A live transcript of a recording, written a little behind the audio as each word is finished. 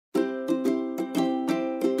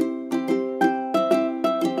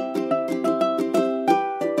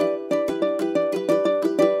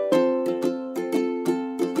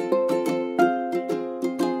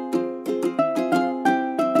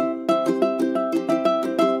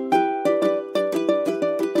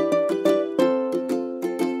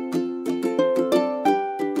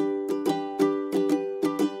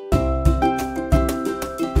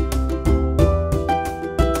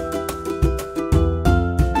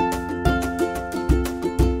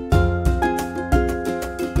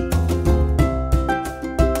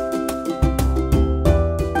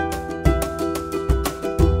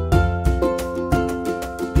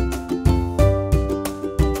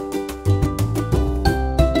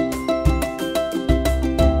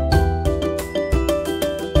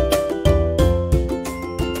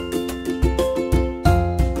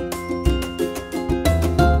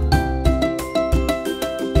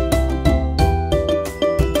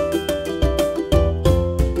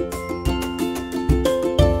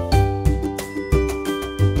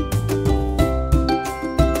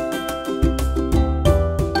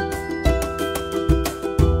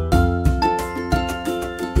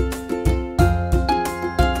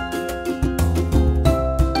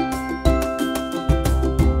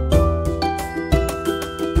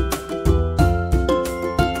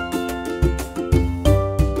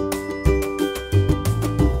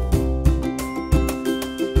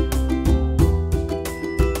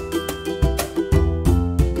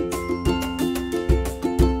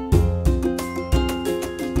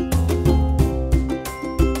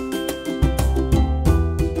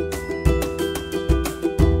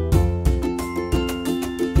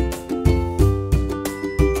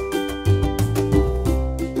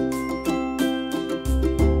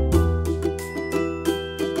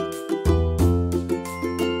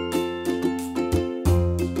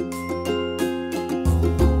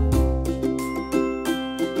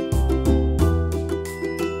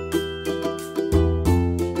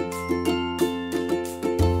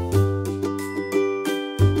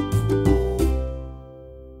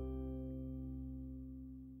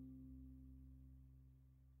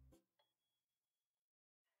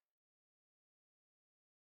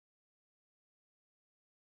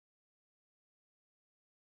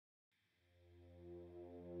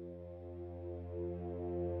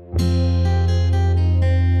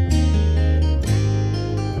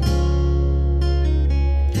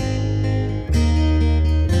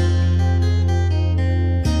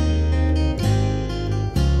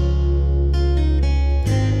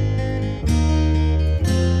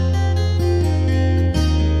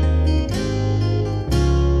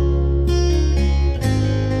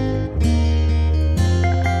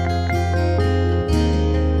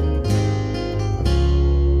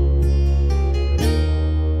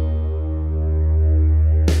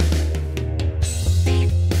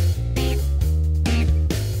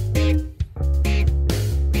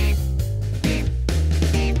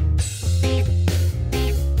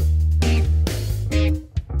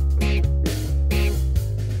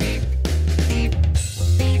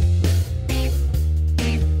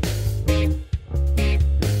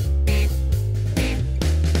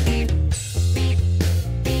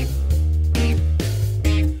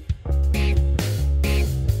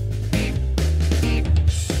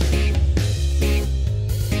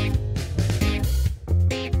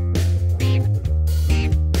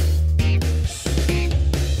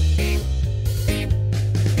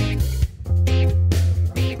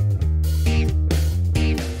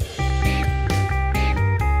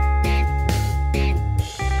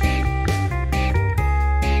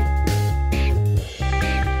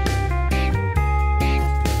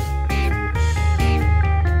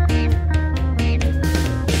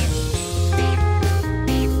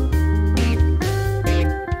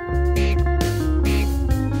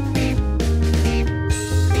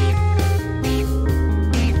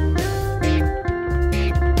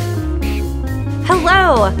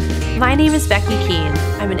My name is Becky Keene.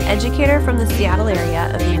 I'm an educator from the Seattle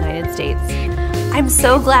area of the United States. I'm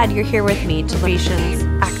so glad you're here with me to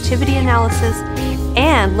learn activity analysis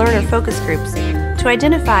and learner focus groups to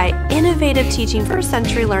identify innovative teaching for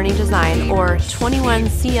century learning design, or 21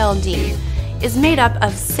 CLD, is made up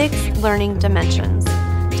of 6 learning dimensions,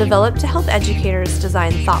 developed to help educators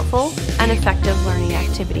design thoughtful and effective learning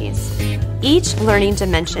activities. Each learning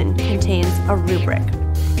dimension contains a rubric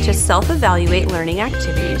to self-evaluate learning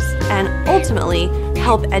activities and ultimately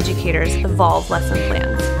help educators evolve lesson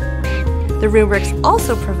plans. The rubrics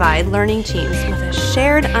also provide learning teams with a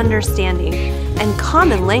shared understanding and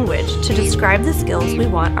common language to describe the skills we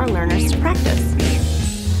want our learners to practice.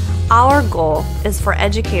 Our goal is for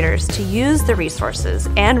educators to use the resources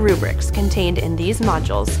and rubrics contained in these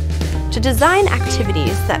modules to design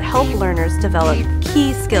activities that help learners develop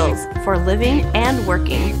key skills for living and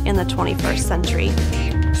working in the 21st century.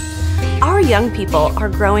 Our young people are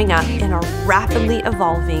growing up in a rapidly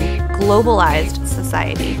evolving, globalized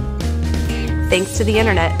society. Thanks to the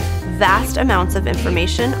internet, vast amounts of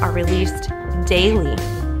information are released daily.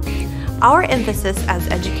 Our emphasis as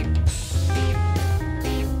educators